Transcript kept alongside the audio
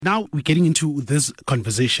now we're getting into this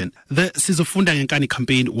conversation. The Siyabonga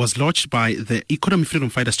campaign was launched by the Economic Freedom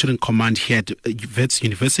Fighter Student Command here at Wits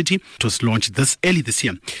University. It was launched early this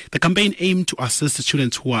year. The campaign aimed to assist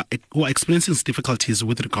students who are experiencing difficulties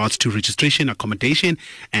with regards to registration, accommodation,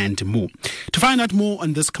 and more. To find out more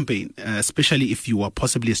on this campaign, especially if you are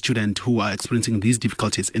possibly a student who are experiencing these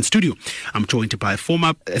difficulties, in studio, I'm joined by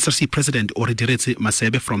former SRC President Orediretse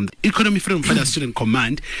Masebe from the Economic Freedom Fighter Student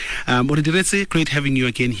Command. Orediretse, great having you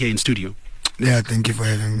again here in studio. Yeah, thank you for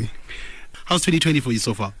having me. How's 2020 for you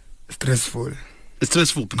so far? Stressful.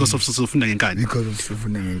 Stressful because of Siyabonga Nkani? Because of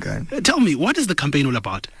Siyabonga Nkani. Tell me, what is the campaign all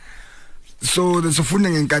about? So the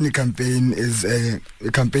Siyabonga Nkani campaign is a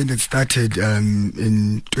campaign that started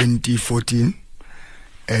in 2014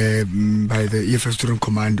 by the EFF Student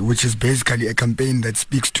Command, which is basically a campaign that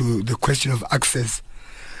speaks to the question of access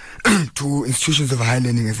to institutions of higher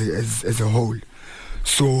learning as a whole.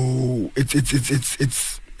 So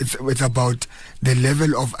it's about the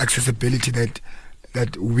level of accessibility that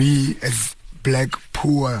we as black,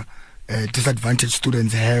 poor, disadvantaged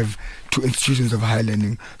students have to institutions of higher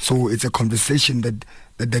learning. So it's a conversation that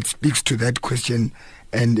speaks to that question,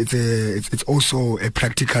 and it's also a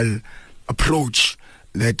practical approach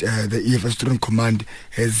that the EFF Student Command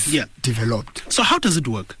has developed. So how does it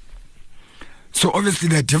work? So obviously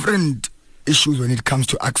there are different issues when it comes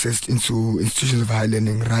to access into institutions of higher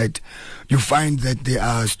learning, right? You find that there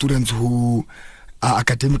are students who are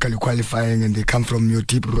academically qualifying and they come from your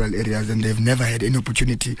deep rural areas and they've never had any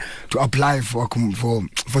opportunity to apply for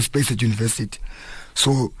space at university.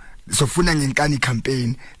 So Siyabonga Nkani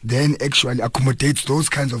campaign then actually accommodates those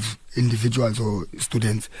kinds of individuals or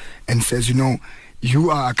students and says, you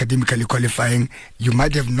are academically qualifying, you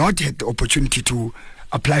might have not had the opportunity to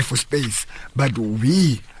apply for space, but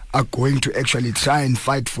we are going to actually try and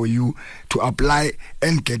fight for you to apply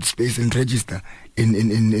and get space and register in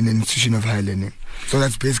an institution of higher learning. So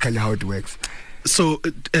that's basically how it works. So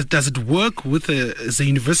does it work with the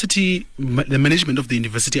university, the management of the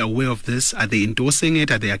university aware of this? Are they endorsing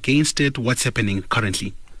it? Are they against it? What's happening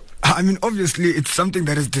currently? I mean, obviously, it's something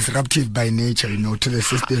that is disruptive by nature, to the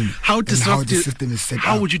system. How disruptive? How the system is set up.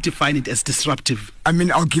 How would you define it as disruptive? I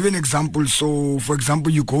mean, I'll give you an example. So, for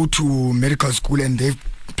example, you go to medical school and they've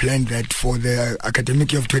planned that for the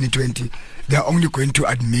academic year of 2020, they're only going to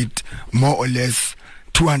admit more or less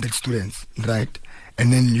 200 students, right?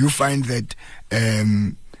 And then you find that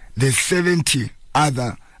there's 70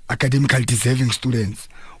 other academically deserving students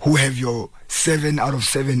who have your 7 out of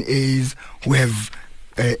 7 A's, who have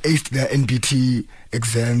aced their NBT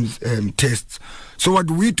exams, tests. So what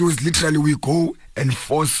we do is literally we go and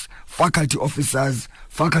force faculty officers,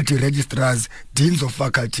 faculty registrars, deans of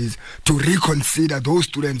faculties to reconsider those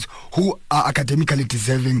students who are academically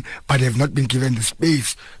deserving but have not been given the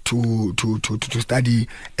space to study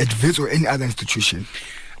at Wits or any other institution.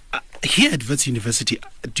 Here at Wits University,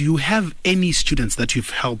 do you have any students that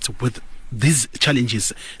you've helped with these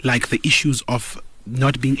challenges, like the issues of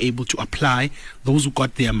not being able to apply, those who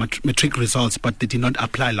got their matric results but they did not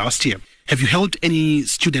apply last year? Have you helped any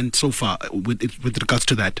student so far with regards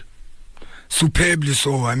to that? Superbly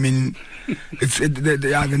so. I mean,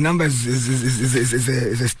 the number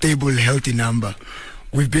is a stable, healthy number.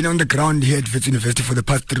 We've been on the ground here at Wits University for the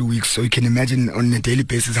past 3 weeks, so you can imagine on a daily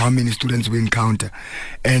basis how many students we encounter.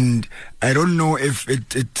 And I don't know if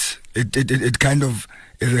it kind of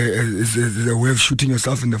is a way of shooting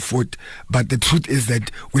yourself in the foot, but the truth is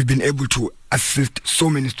that we've been able to assist so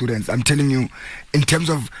many students. I'm telling you, in terms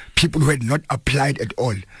of people who had not applied at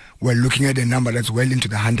all, we're looking at a number that's well into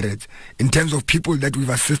the hundreds. In terms of people that we've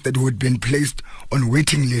assisted who had been placed on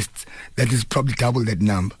waiting lists, that is probably double that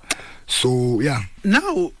number. So, yeah.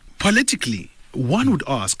 Now, politically, one would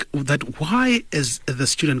ask that why is the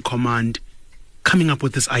Student Command coming up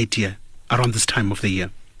with this idea around this time of the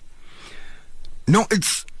year? No,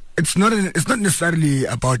 it's not necessarily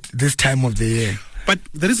about this time of the year. But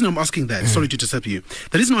the reason I'm asking that, sorry to disturb you,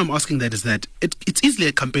 the reason why I'm asking that is that it's easily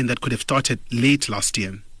a campaign that could have started late last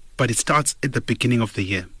year, but it starts at the beginning of the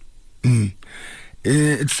year. That's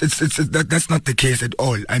not the case at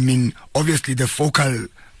all. I mean, obviously the focal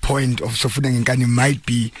point of Siyabonga Nkani might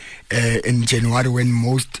be in January when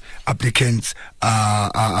most applicants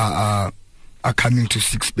are coming to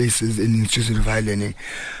seek spaces in institutions of higher learning.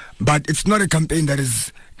 But it's not a campaign that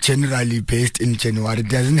is generally based in January. It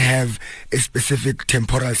doesn't have a specific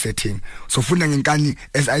temporal setting. So Siyabonga Nkani,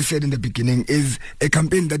 as I said in the beginning, is a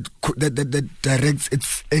campaign that directs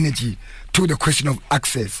its energy to the question of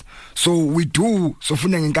access. So we do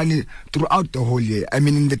Siyabonga Nkani throughout the whole year. I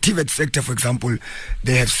mean, in the TVET sector, for example,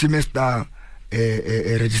 they have semester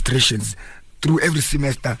registrations. through every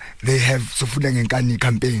semester, they have Sifunda Ngenkani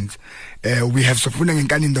campaigns. We have Sifunda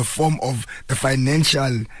Ngenkani in the form of the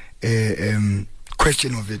financial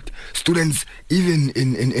question of it. Students, even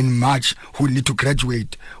in March, who need to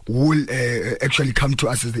graduate, will actually come to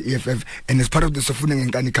us as the EFF. And as part of the Sifunda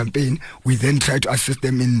Ngenkani campaign, we then try to assist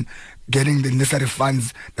them in getting the necessary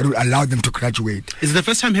funds that will allow them to graduate. Is it the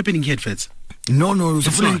first time happening here at Wits? No.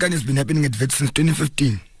 Sifunda Ngenkani has been happening at Wits since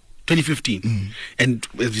 2015. 2015. And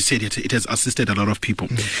as you said, it has assisted a lot of people.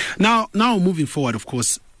 Now moving forward, of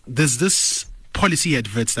course, there's this policy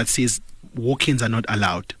at Wits that says walk-ins are not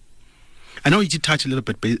allowed. I know you did touch a little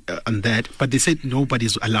bit on that, but they said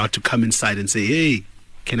nobody's allowed to come inside and say, hey,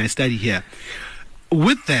 can I study here?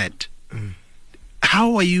 With that,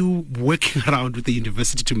 how are you working around with the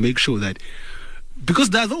university to make sure that,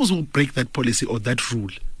 because there are those who break that policy or that rule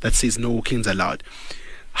that says no walk-ins allowed,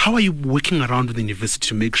 how are you working around with the university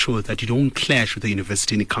to make sure that you don't clash with the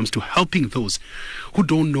university when it comes to helping those who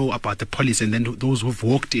don't know about the policy and then those who've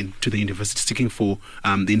walked into the university seeking for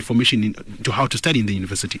the information to how to study in the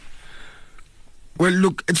university? Well,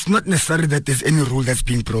 look, it's not necessary that there's any rule that's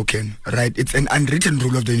being broken, right? It's an unwritten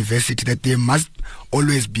rule of the university that there must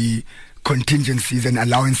always be contingencies and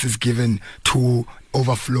allowances given to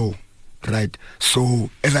overflow, right?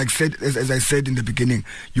 So, as I said in the beginning,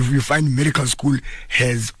 you find medical school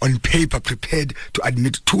has on paper prepared to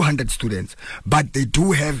admit 200 students, but they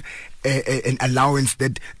do have an allowance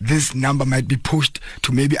that this number might be pushed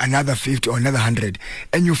to maybe another 50 or another 100.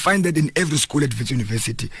 And you find that in every school at Wits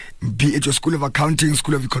University, be it your School of Accounting,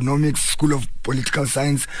 School of Economics, School of Political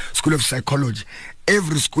Science, School of Psychology,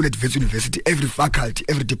 every school at Wits University, every faculty,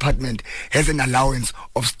 every department has an allowance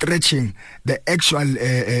of stretching the actual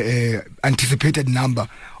anticipated number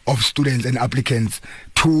of students and applicants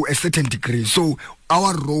to a certain degree. So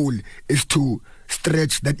our role is to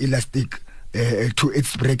stretch that elastic to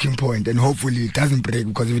its breaking point, and hopefully it doesn't break,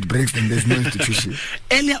 because if it breaks, then there's no institution.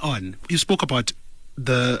 Earlier on, you spoke about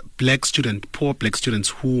the poor black students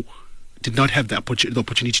who did not have the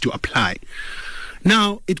opportunity to apply.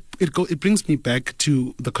 Now, it brings me back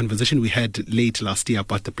to the conversation we had late last year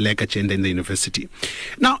about the black agenda in the university.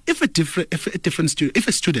 Now, if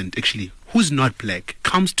a student actually who's not black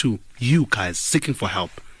comes to you guys seeking for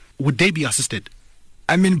help, would they be assisted?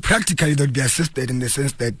 I mean, practically they'd be assisted in the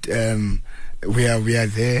sense that we are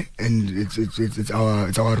there, and it's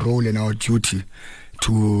our role and our duty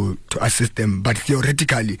to assist them. But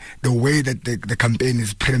theoretically, the way that the campaign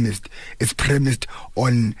is premised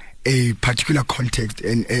on a particular context,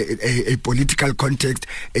 and a political context,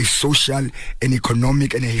 a social, an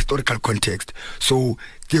economic, and a historical context. So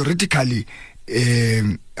theoretically,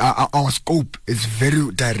 our scope is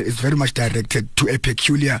very much directed to a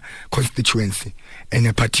peculiar constituency and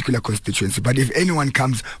a particular constituency. But if anyone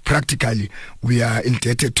comes, practically, we are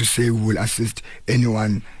indebted to say we will assist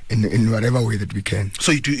anyone in whatever way that we can.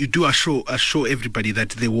 So you do assure everybody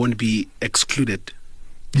that they won't be excluded?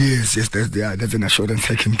 Yes, that's an assurance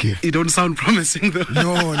I can give. You don't sound promising, though.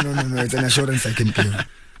 No, it's an assurance I can give.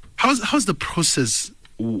 How's the process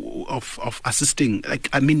of assisting? Like,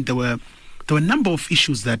 I mean, there were a number of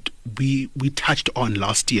issues that we touched on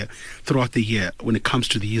last year, throughout the year, when it comes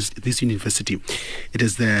to this university. It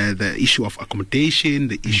is the issue of accommodation,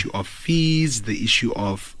 the issue of fees, the issue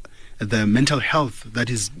of the mental health that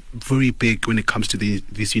is very big when it comes to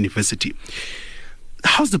this university.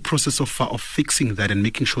 How's the process of fixing that and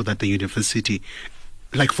making sure that the university,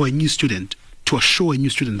 like for a new student, to assure a new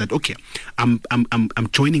student that, okay, I'm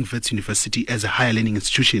joining Wits University as a higher learning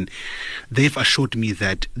institution, they've assured me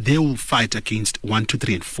that they will fight against 1, 2,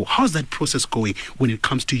 3, and 4. How's that process going when it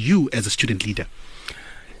comes to you as a student leader?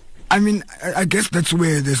 I mean, I guess that's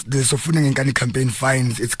where the Sifunda Ngenkani campaign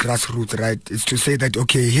finds its grassroots, right? It's to say that,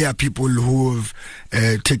 okay, here are people who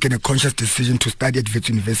have taken a conscious decision to study at Wits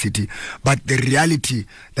University, but the reality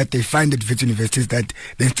that they find at Wits University is that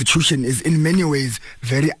the institution is in many ways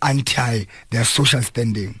very anti their social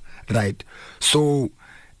standing, right? So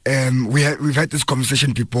we've had this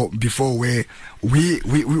conversation before where we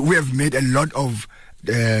have made a lot of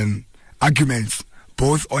arguments,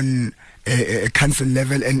 both on a council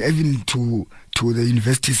level and even to the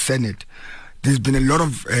university senate. There's been a lot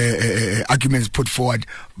of arguments put forward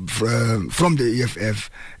from the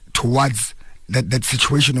EFF towards that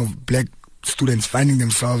situation of black students finding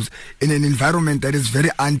themselves in an environment that is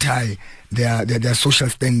very anti their social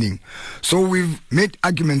standing. So we've made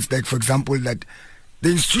arguments like, for example, that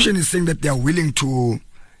the institution is saying that they are willing to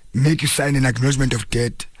make you sign an acknowledgement of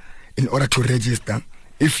debt in order to register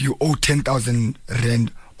if you owe 10,000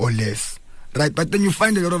 rand or less, right? But then you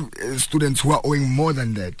find a lot of students who are owing more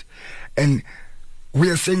than that, and we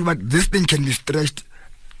are saying that this thing can be stretched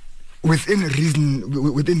within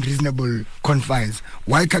reasonable confines,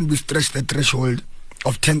 why can't we stretch the threshold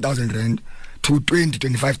of 10,000 rand to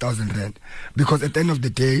 25,000 rand? Because at the end of the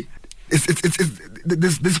day,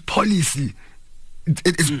 this policy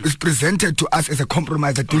is presented to us as a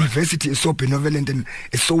compromise, that the university is so benevolent and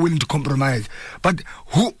is so willing to compromise. But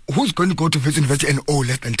who's going to go to Wits University and owe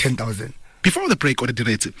less than 10,000? Before the break,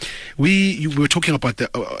 Orediretse, we were talking about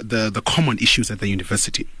the common issues at the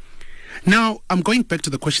university. Now, I'm going back to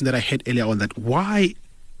the question that I had earlier on, that why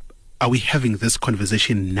are we having this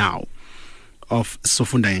conversation now of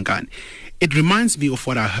Sofunda Nkani? It reminds me of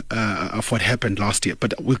what happened last year,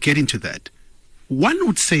 but we'll get into that. One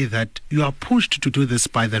would say that you are pushed to do this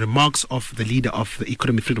by the remarks of the leader of the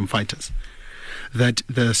Economic Freedom Fighters, that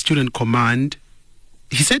the student command,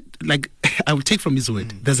 he said, like, I will take from his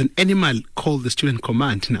word, there's an animal called the student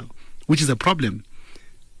command now, which is a problem.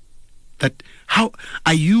 That, how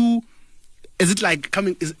are you, is it like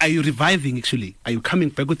are you reviving actually? Are you coming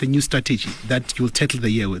back with a new strategy that you'll tackle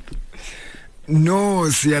the year with? No,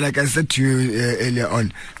 Siya, like I said to you earlier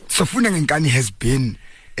on, Sofunda Nkani has been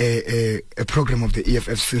a program of the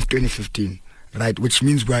EFF since 2015, right? Which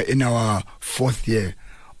means we are in our 4th year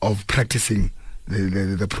of practicing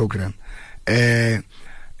the program.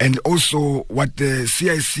 And also what the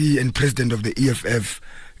CIC and president of the EFF,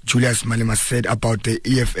 Julius Malema, said about the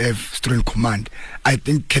EFF Student Command, I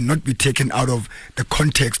think cannot be taken out of the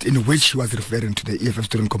context in which he was referring to the EFF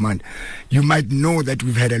Student Command. You might know that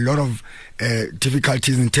we've had a lot of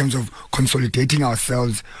difficulties in terms of consolidating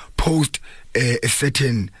ourselves post a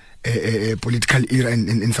certain political era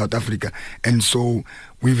in South Africa. And so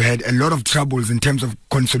we've had a lot of troubles in terms of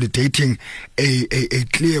consolidating a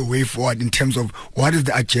clear way forward in terms of what is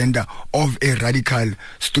the agenda of a radical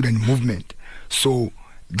student movement. So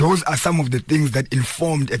those are some of the things that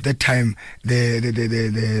informed at that time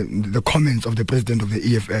the comments of the president of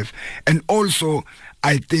the EFF. And also,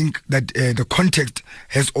 I think that the context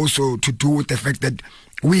has also to do with the fact that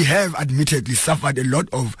we have admittedly suffered a lot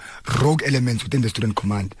of rogue elements within the student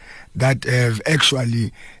command that have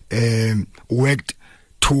actually worked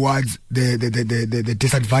towards the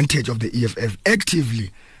disadvantage of the EFF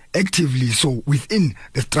actively so within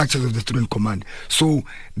the structures of the student command. So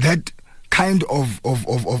that kind of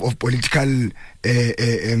political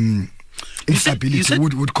instability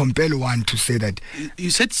would compel one to say that. You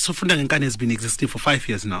said Sofunda Nkani has been existing for 5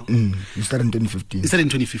 years now. You started in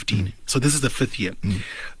 2015. So this is the 5th year.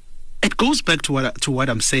 It goes back to what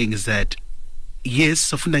I'm saying, is that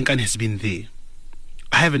yes, Sofunda Nkani has been there.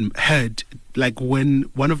 I haven't heard, like, when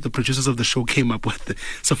one of the producers of the show came up with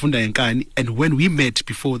Sofunda Nkani, and when we met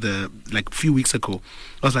before a few weeks ago,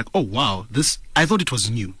 I was like, oh wow, I thought it was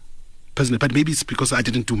new personally, but maybe it's because I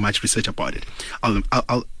didn't do much research about it.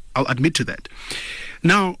 I'll admit to that.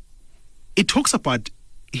 Now, it talks about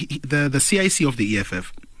the CIC of the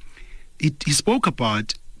EFF. He spoke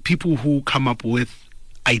about people who come up with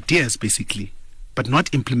ideas, basically, but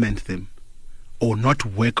not implement them or not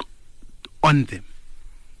work on them.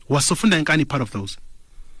 Was Sofunda Nkani part of those?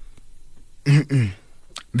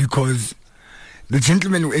 Because the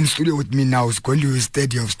gentleman in studio with me now is going to his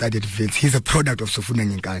third year of study at Wits. He's a product of Sofunda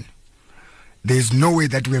Nkani. There's no way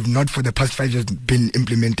that we have not for the past 5 years been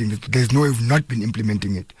implementing it. There's no way we've not been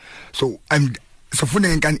implementing it. So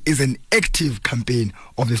Sofunda Nkani is an active campaign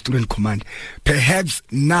of the student command. Perhaps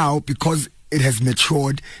now, because it has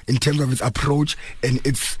matured in terms of its approach and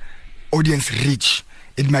its audience reach,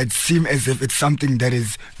 it might seem as if it's something that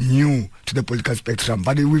is new to the political spectrum.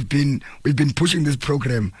 But we've been pushing this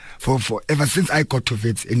program for ever since I got to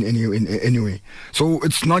Wits in any way. So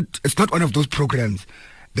it's not one of those programs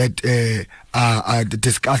that are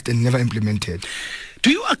discussed and never implemented.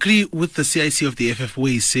 Do you agree with the CIC of the EFF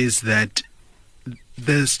where he says that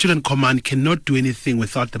the student command cannot do anything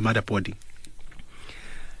without the mother body?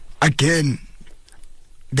 Again,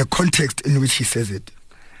 the context in which he says it.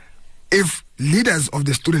 If leaders of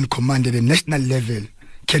the student command at a national level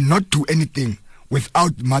cannot do anything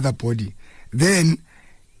without mother body, then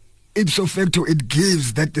ipso facto it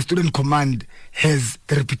gives that the student command has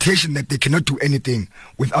the reputation that they cannot do anything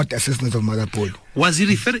without the assistance of mother body. Was he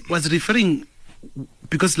referring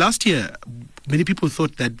because last year many people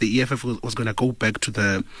thought that the EFF was going to go back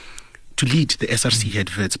to lead the SRC head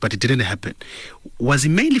Wits, but it didn't happen. Was he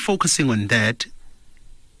mainly focusing on that?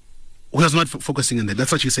 We was not focusing on that.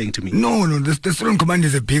 That's what you're saying to me. No. The Student Command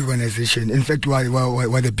is a big organization. In fact,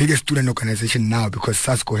 we're the biggest student organization now because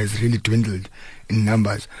SASCO has really dwindled in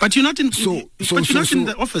numbers. But you're not in. You're not in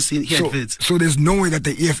the office here at Wits. So there's no way that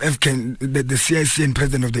the EFF the CIC and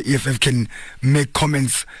president of the EFF can make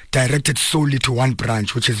comments directed solely to one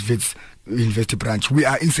branch, which is Wits, University branch. We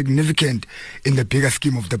are insignificant in the bigger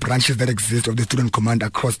scheme of the branches that exist of the Student Command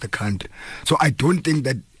across the country. So I don't think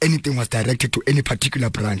that anything was directed to any particular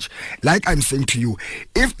branch. Like I'm saying to you,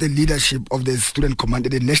 if the leadership of the Student Command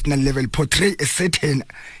at the national level portray a certain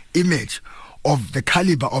image of the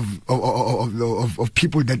caliber of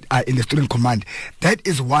people that are in the Student Command, that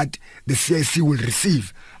is what the CIC will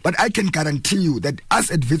receive. But I can guarantee you that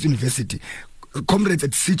us at Wits University, comrades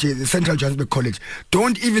at CJ, the Central Johannesburg College,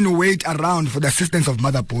 don't even wait around for the assistance of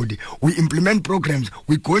Mother Body. We implement programs,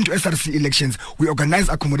 we go into SRC elections, we organize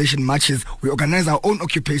accommodation marches, we organize our own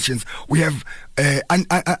occupations, we have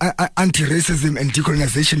anti-racism and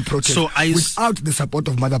decolonization protests without the support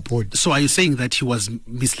of Mother Body. So are you saying that he was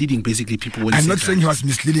misleading basically people? I'm not saying he was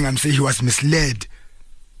misleading, I'm saying he was misled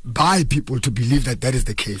by people to believe that that is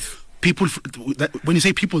the case. People, when you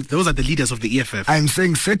say people, those are the leaders of the EFF. I'm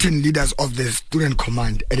saying certain leaders of the Student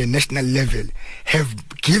Command at a national level have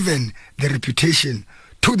given the reputation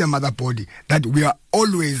to the Mother Body that we are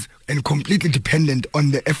always and completely dependent on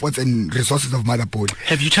the efforts and resources of Mother Body.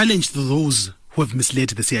 Have you challenged those who have misled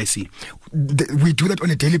the CIC? We do that on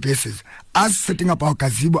a daily basis. Us setting up our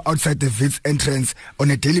gazebo outside the Wits entrance on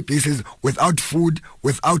a daily basis without food,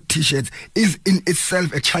 without t-shirts, is in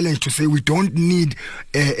itself a challenge to say we don't need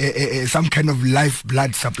some kind of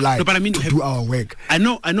lifeblood supply to do our work. I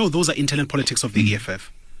know those are internal politics of the EFF.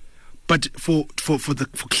 But for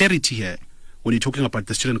clarity here, when you're talking about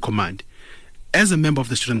the Student Command, as a member of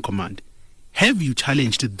the Student Command, have you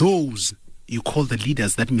challenged those you call the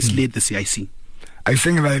leaders that misled the CIC? I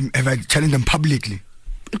think have I challenged them publicly?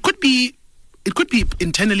 It could be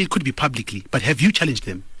internally, it could be publicly, but have you challenged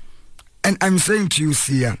them? And I'm saying to you,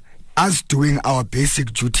 Sia, us doing our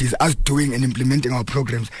basic duties, us doing and implementing our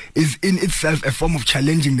programs is in itself a form of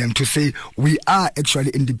challenging them to say we are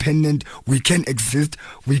actually independent, we can exist,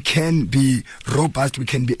 we can be robust, we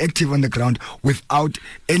can be active on the ground without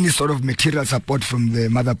any sort of material support from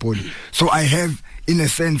the Mother Body. So I have, in a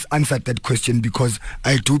sense, answered that question because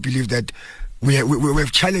I do believe that we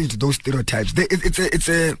have challenged those stereotypes. It's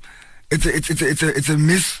a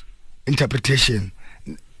misinterpretation.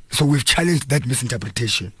 So we've challenged that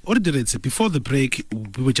misinterpretation. Orediretse, before the break,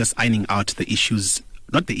 we were just ironing out the issues,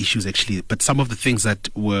 not the issues actually, but some of the things that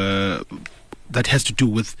has to do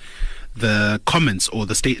with the comments or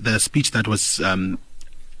the speech that was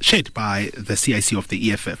shared by the CIC of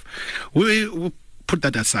the EFF. We'll put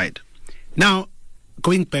that aside. Now,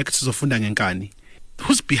 going back to Zofunda Ngenkani,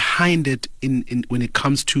 who's behind it in when it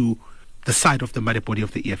comes to the side of the Mother Body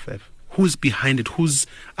of the EFF? Who's behind it? Who's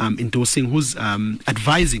endorsing? Who's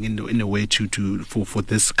advising in a way for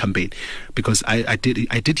this campaign? Because I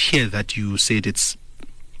did hear that you said it's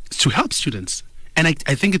to help students, and I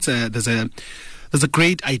think there's a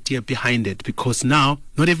great idea behind it, because now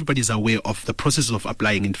not everybody is aware of the process of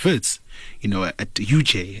applying in Wits, at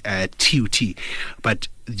UJ, at TUT, but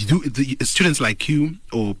the students like you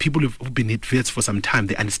or people who've been at Wits for some time,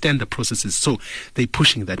 they understand the processes, so they're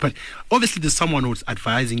pushing that. But obviously there's someone who's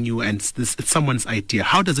advising you, and it's someone's idea.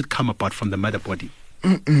 How does it come about from the Mother Body?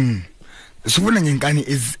 Siyabonga Ngenkani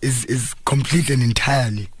is completely and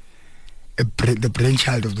entirely the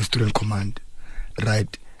brainchild of the Student Command,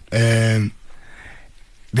 right?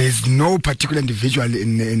 There's no particular individual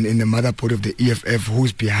in the Mother Body of the EFF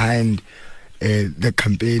who's behind the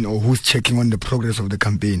campaign or who's checking on the progress of the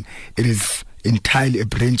campaign. It is entirely a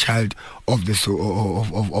brainchild of the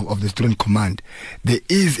Student Command. There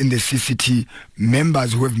is in the CCT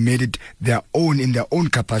members who have made it their own in their own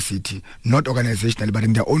capacity, not organizational, but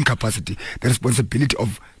in their own capacity, the responsibility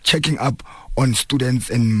of checking up on students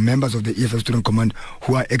and members of the EFF Student Command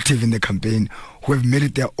who are active in the campaign, who have made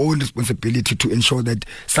it their own responsibility to ensure that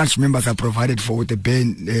such members are provided for with the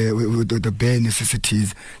bare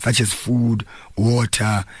necessities such as food,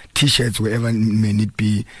 water, t-shirts wherever it may need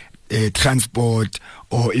be, transport,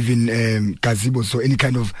 or even gazebos, so any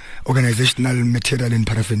kind of organizational material and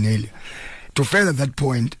paraphernalia. To further that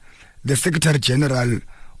point, the Secretary General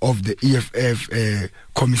of the EFF,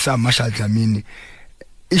 Commissar Marshall Dlamini,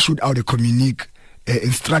 issued out a communique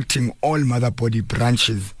instructing all Mother Body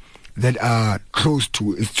branches that are close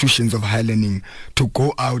to institutions of higher learning to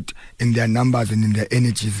go out in their numbers and in their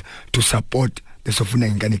energies to support the Zofunda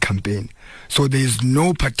Ngenkani campaign. So there is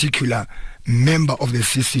no particular member of the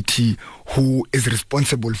CCT who is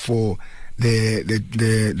responsible for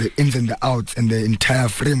the ins and the outs and the entire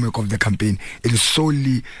framework of the campaign. It is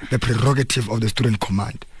solely the prerogative of the Student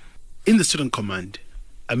Command. In the Student Command,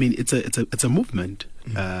 I mean, it's a movement,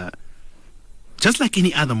 just like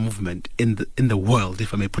any other movement in the world,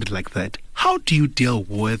 if I may put it like that. How do you deal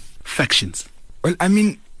with factions? Well, I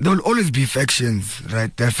mean, there will always be factions,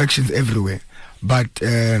 right? There are factions everywhere, but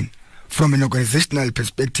from an organizational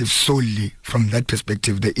perspective, solely from that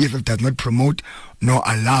perspective, the EFF does not promote nor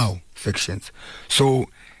allow factions. So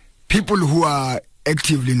people who are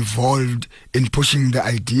actively involved in pushing the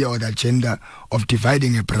idea or the agenda of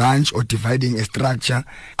dividing a branch or dividing a structure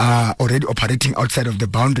are already operating outside of the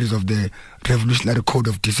boundaries of the Revolutionary Code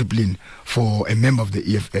of Discipline for a member of the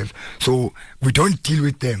EFF. So we don't deal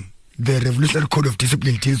with them. The Revolutionary Code of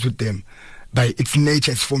Discipline deals with them. By its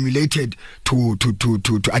nature, it's formulated to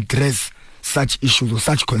address such issues or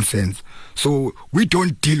such concerns. So we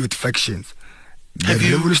don't deal with factions. The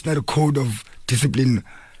Revolutionary Code of Discipline,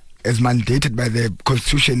 as mandated by the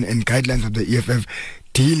Constitution and guidelines of the EFF,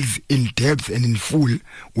 deals in depth and in full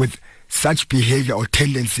with such behavior or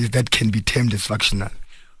tendencies that can be termed as factional.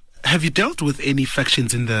 Have you dealt with any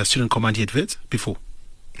factions in the student command here at Wits before?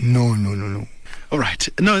 No. All right.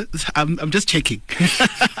 No, I'm just checking.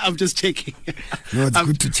 I'm just checking. No, it's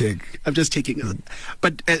good to check. I'm just checking.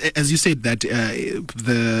 But as you said, that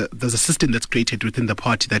there's a system that's created within the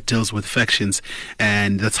party that deals with factions,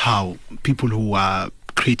 and that's how people who are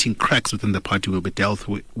creating cracks within the party will be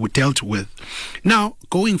dealt with. Now,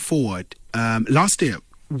 going forward, last year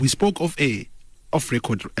we spoke of off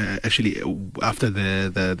record, actually, after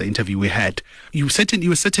the interview we had. You were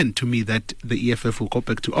certain to me that the EFF will go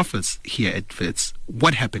back to office here at Wits.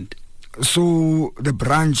 What happened? So the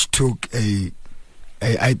branch took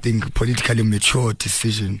I think, politically mature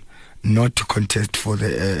decision not to contest for the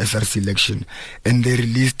SRC election, and they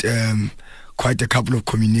released quite a couple of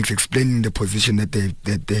communiques explaining the position that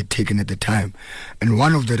they had taken at the time. And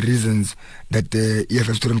one of the reasons that the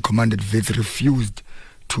EFF Student Command at Wits refused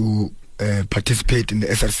to participate in the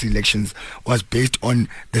SRC elections was based on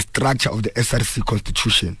the structure of the SRC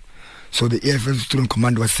constitution. So the EFF Student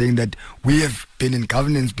Command was saying that we have been in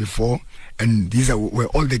governance before, and these were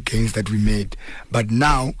all the gains that we made. But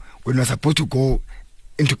now, when we're supposed to go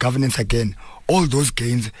into governance again, all those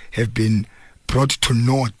gains have been brought to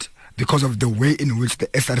naught because of the way in which the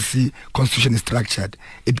SRC constitution is structured.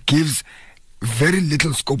 It gives very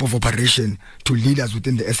little scope of operation to leaders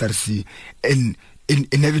within the SRC, and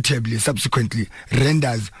inevitably, subsequently,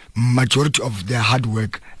 renders majority of their hard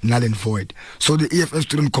work null and void. So the EFF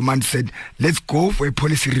Student Command said, let's go for a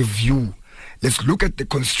policy review. Let's look at the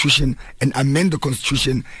constitution and amend the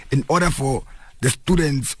constitution in order for the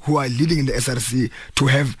students who are leading in the SRC to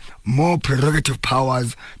have more prerogative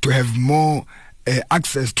powers, to have more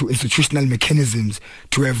access to institutional mechanisms,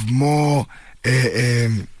 to have more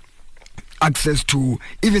access to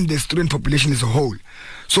even the student population as a whole.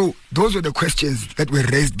 So those were the questions that were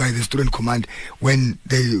raised by the Student Command when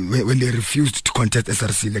they refused to contest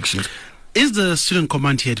SRC elections. Is the Student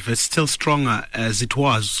Command here at Wits still stronger as it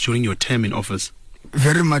was during your term in office?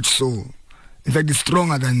 Very much so. In fact, it's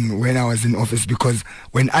stronger than when I was in office, because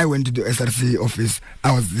when I went to the SRC office,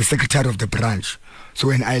 I was the secretary of the branch. So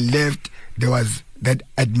when I left, there was that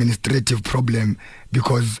administrative problem,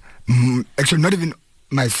 because actually not even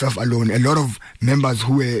myself alone, a lot of members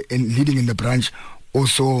who were leading in the branch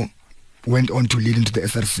also went on to lead into the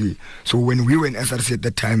SRC. So when we were in SRC at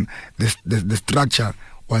that time, the structure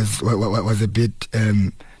was a bit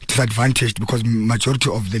disadvantaged, because majority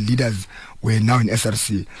of the leaders were now in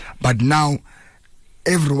SRC. But now,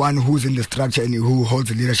 everyone who's in the structure and who holds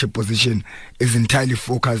a leadership position is entirely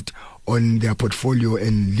focused on their portfolio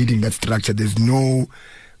and leading that structure. There's no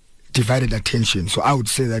divided attention. So I would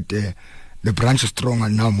say that the branch is stronger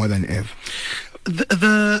now more than ever.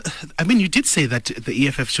 You did say that the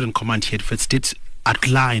EFF Student Command here at Wits did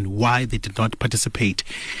outline why they did not participate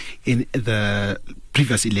in the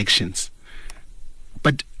previous elections.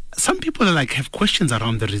 But some people have questions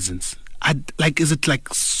around the reasons. Is it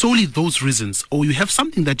solely those reasons, or you have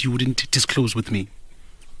something that you wouldn't disclose with me?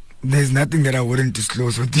 There's nothing that I wouldn't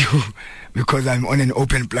disclose with you, because I'm on an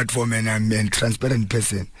open platform and I'm a transparent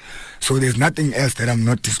person. So there's nothing else that I'm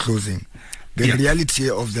not disclosing. The reality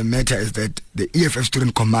of the matter is that the EFF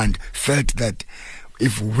Student Command felt that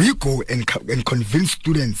if we go and convince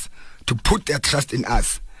students to put their trust in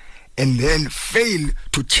us, and then fail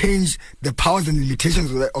to change the powers and limitations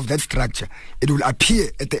of that structure, it will appear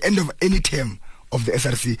at the end of any term of the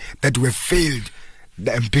SRC that we have failed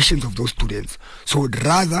the ambitions of those students. So we'd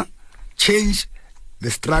rather change the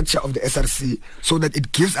structure of the SRC so that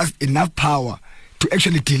it gives us enough power to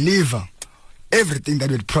actually deliver everything that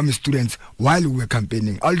we had promised students while we were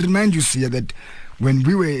campaigning. I'll remind you, Sia, that when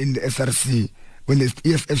we were in the SRC, when the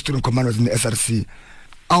EFF Student Command was in the SRC,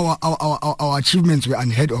 our achievements were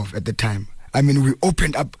unheard of at the time. We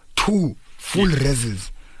opened up 2 full reses,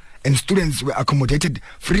 and students were accommodated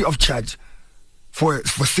free of charge for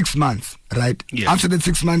 6 months, right? Yeah. After that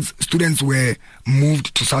 6 months, students were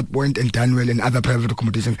moved to South Point and Danwell and other private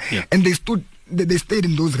accommodations, and they stayed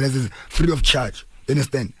in those residences free of charge. You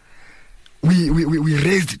understand? We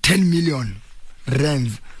raised 10 million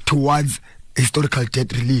rands towards historical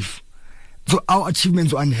debt relief. So our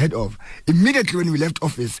achievements were unheard of. Immediately when we left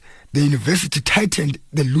office, the university tightened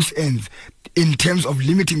the loose ends in terms of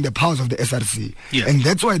limiting the powers of the SRC. Yeah. And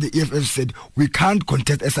that's why the EFF said we can't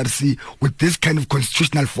contest SRC with this kind of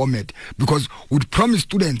constitutional format, because we'd promise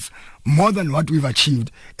students more than what we've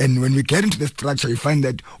achieved. And when we get into the structure, you find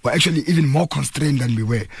that we're actually even more constrained than we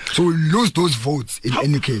were. So we lose those votes in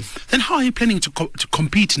any case. Then how are you planning to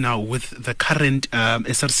compete now with the current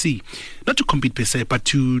SRC? Not to compete per se, but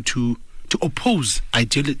to oppose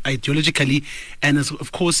ideologically, and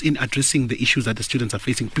of course in addressing the issues that the students are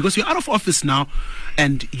facing, because you're out of office now,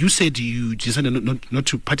 and you said you decided not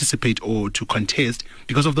to participate or to contest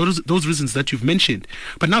because of those reasons that you've mentioned.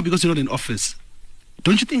 But now, because you're not in office,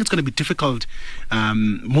 don't you think it's going to be difficult,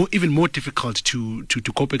 even more difficult to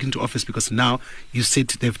go back into office, because now you said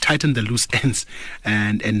they've tightened the loose ends,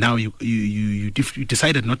 and now you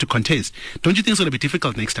decided not to contest? Don't you think it's going to be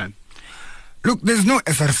difficult next time? Look, there's no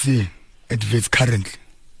SRC at Wits currently.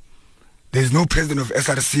 There's no president of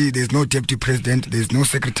SRC, there's no deputy president, there's no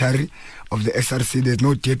secretary of the SRC, there's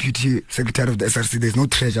no deputy secretary of the SRC, there's no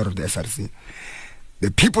treasurer of the SRC.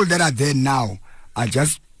 The people that are there now are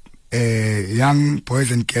just young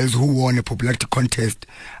boys and girls who won a popularity contest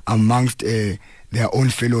amongst their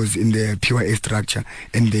own fellows in the PYA structure,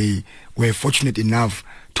 and they were fortunate enough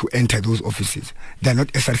to enter those offices. They're not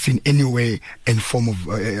SRC in any way and form of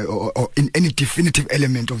or in any definitive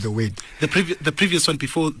element of the word. The previous one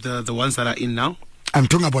before the ones that are in now? I'm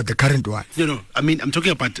talking about the current ones. No. I mean, I'm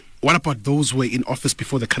talking about, what about those who were in office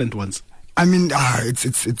before the current ones? I mean,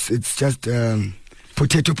 it's just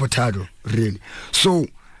potato, really. So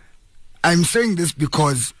I'm saying this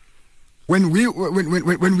because when we look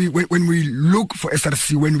for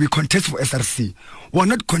SRC, when we contest for SRC, we're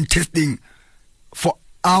not contesting for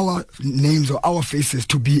our names or our faces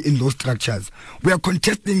to be in those structures. We are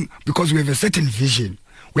contesting because we have a certain vision.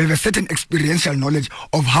 We have a certain experiential knowledge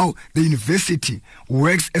of how the university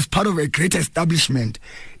works as part of a greater establishment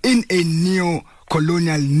in a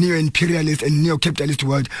neo-colonial, neo-imperialist and neo-capitalist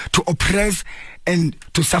world, to oppress and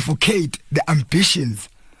to suffocate the ambitions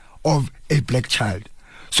of a black child.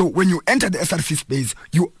 So when you enter the SRC space,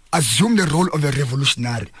 you assume the role of a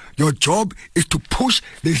revolutionary. Your job is to push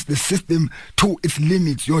the system to its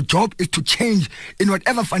limits. Your job is to change in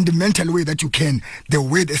whatever fundamental way that you can the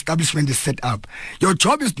way the establishment is set up. Your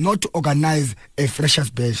job is not to organize a freshers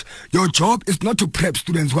bash. Your job is not to prep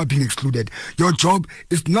students who are being excluded. Your job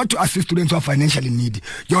is not to assist students who are financially needy.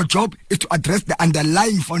 Your job is to address the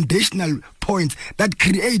underlying foundational points that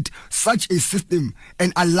create such a system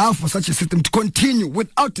and allow for such a system to continue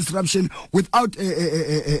without disruption, without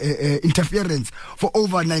interference for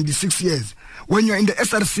over 96 years. When you're in the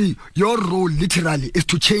SRC, your role literally is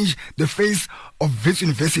to change the face of Wits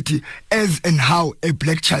University as and how a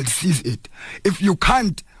black child sees it. If you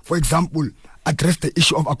can't, for example, address the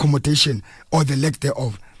issue of accommodation or the lack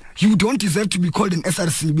thereof, you don't deserve to be called an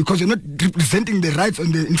SRC, because you're not representing the rights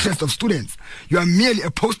and the interests of students. You are merely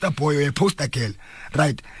a poster boy or a poster girl,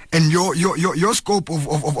 right? And your scope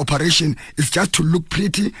of operation is just to look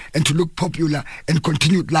pretty and to look popular and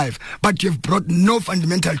continue life. But you've brought no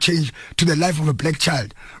fundamental change to the life of a black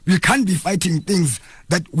child. We can't be fighting things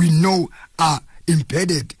that we know are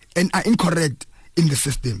embedded and are incorrect in the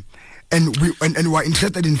system. And we are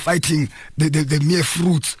interested in fighting the mere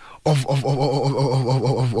fruits of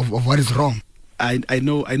what is wrong. I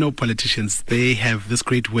know politicians, they have this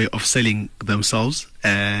great way of selling themselves,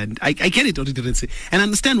 and I get it, Orediretse, and I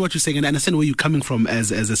understand what you're saying, and I understand where you're coming from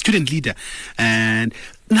as a student leader. And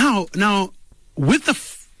now with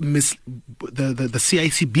the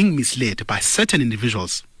CIC being misled by certain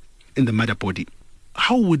individuals in the mother body,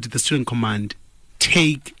 how would the student command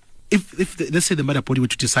take, if let's say the mother body were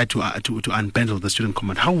to decide to unbundle the student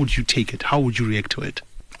command, how would you take it? How would you react to it?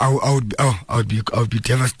 I would be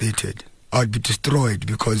devastated. I would be destroyed,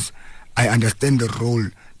 because I understand the role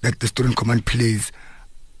that the student command plays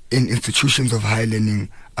in institutions of higher learning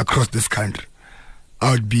across this country.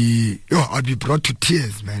 I would be brought to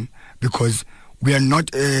tears, man, because we are not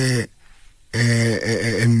a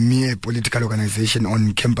mere political organization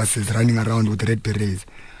on campuses running around with red berets.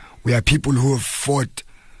 We are people who have fought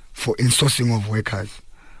for insourcing of workers.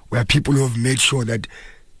 We are people who have made sure that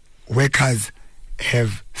workers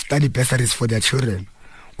have study bursaries for their children.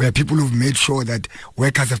 We are people who've made sure that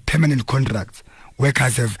workers have permanent contracts.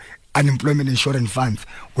 Workers have unemployment insurance funds,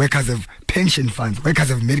 workers have pension funds, workers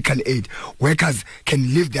have medical aid, workers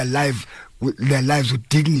can live their lives with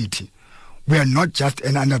dignity. We are not just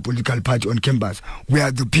another political party on campus. We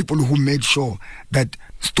are the people who made sure that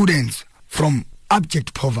students from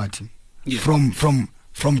abject poverty, from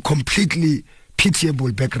completely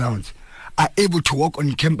pitiable backgrounds, are able to walk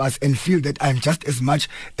on campus and feel that I'm just as much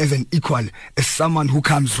as an equal as someone who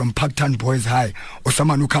comes from Parktown Boys High or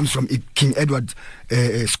someone who comes from King Edward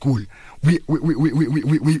School. We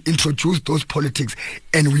introduce those politics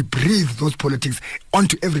and we breathe those politics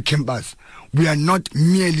onto every campus. We are not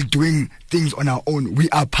merely doing things on our own. We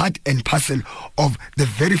are part and parcel of the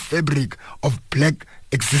very fabric of black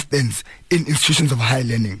existence in institutions of higher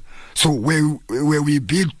learning. So would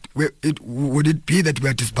it be that we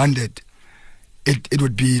are disbanded? It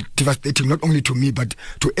would be devastating not only to me but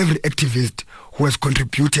to every activist who has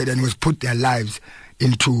contributed and who has put their lives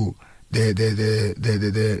into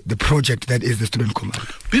the project that is the Student Command.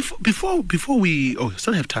 Before we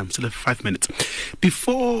still have time, still have 5 minutes.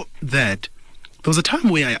 Before that, there was a time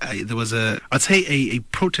where there was I'd say a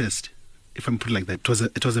protest, if I'm put it like that.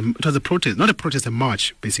 It was a protest, not a protest, a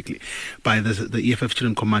march basically, by the EFF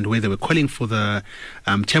Student Command, where they were calling for the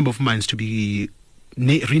Chamber of Mines to be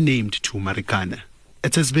renamed to Marikana.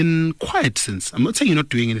 It has been quiet since. I'm not saying you're not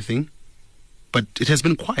doing anything, but it has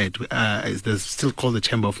been quiet. They're still called the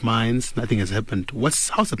Chamber of Mines. Nothing has happened.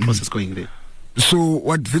 How's the process going there? So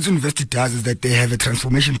what Wits University does is that they have a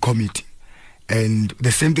transformation committee, and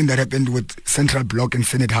the same thing that happened with Central Block and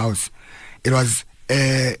Senate House. It was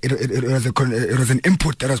it was an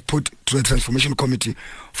input that was put to the transformation committee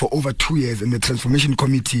for over 2 years, and the transformation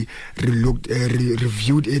committee reviewed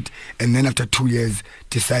it, and then after 2 years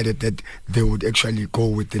decided that they would actually go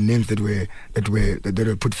with the names that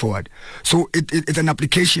were put forward. So it's an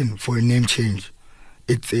application for a name change.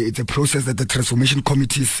 It's a process that the transformation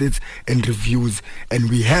committee sits and reviews, and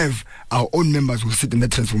we have our own members who sit in the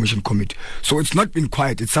transformation committee. So it's not been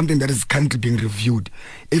quiet. It's something that is currently being reviewed.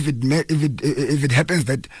 If it happens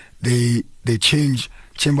that they change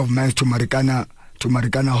Chamber of Mines to Marikana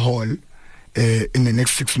Hall in the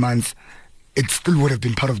next 6 months, it still would have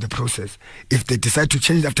been part of the process. If they decide to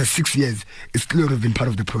change after 6 years, it still would have been part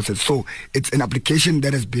of the process. So it's an application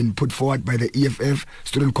that has been put forward by the EFF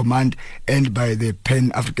Student Command and by the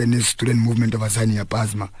Pan-Africanist Student Movement of Azania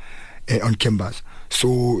Pasma on campus.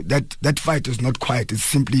 So that fight is not quiet. It's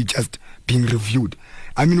simply just being reviewed.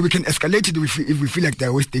 I mean, we can escalate it if we feel like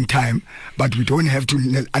they're wasting time, but we don't have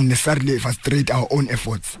to unnecessarily frustrate our own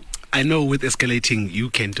efforts. I know with escalating, you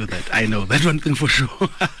can do that. I know that one thing for sure.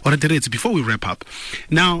 Orediretse, before we wrap up,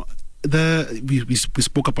 now we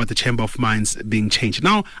spoke about the Chamber of Mines being changed.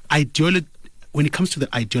 Now, when it comes to the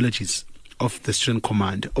ideologies of the Student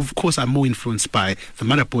Command, of course, are more influenced by the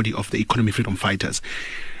mother body of the economic freedom fighters.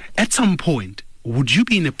 At some point, would you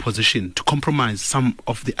be in a position to compromise some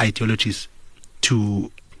of the ideologies to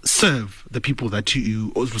serve the people that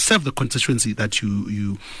or serve the constituency that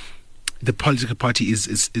the political party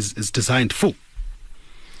is designed for?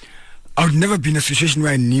 I would never be in a situation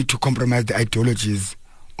where I need to compromise the ideologies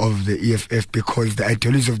of the EFF, because the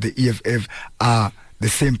ideologies of the EFF are the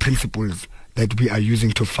same principles that we are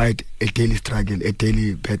using to fight a daily struggle, a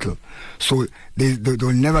daily battle. So there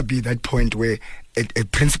will never be that point where a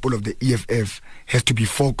principle of the EFF has to be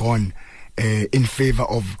foregone in favor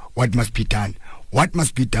of what must be done. What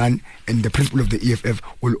must be done and the principle of the EFF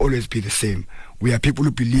will always be the same. We are people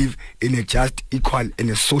who believe in a just, equal, and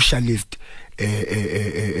a socialist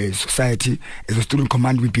society. As a Student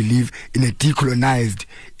Command, we believe in a decolonized,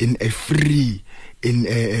 in a free, in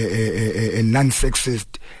a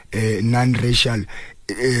non-sexist, non-racial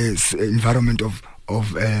environment of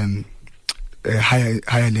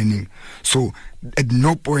higher learning. So at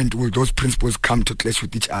no point will those principles come to clash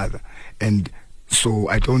with each other. And so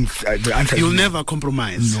the answer You'll is never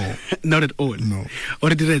compromise. No. Not at all. No.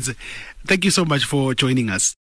 Orediretse, thank you so much for joining us.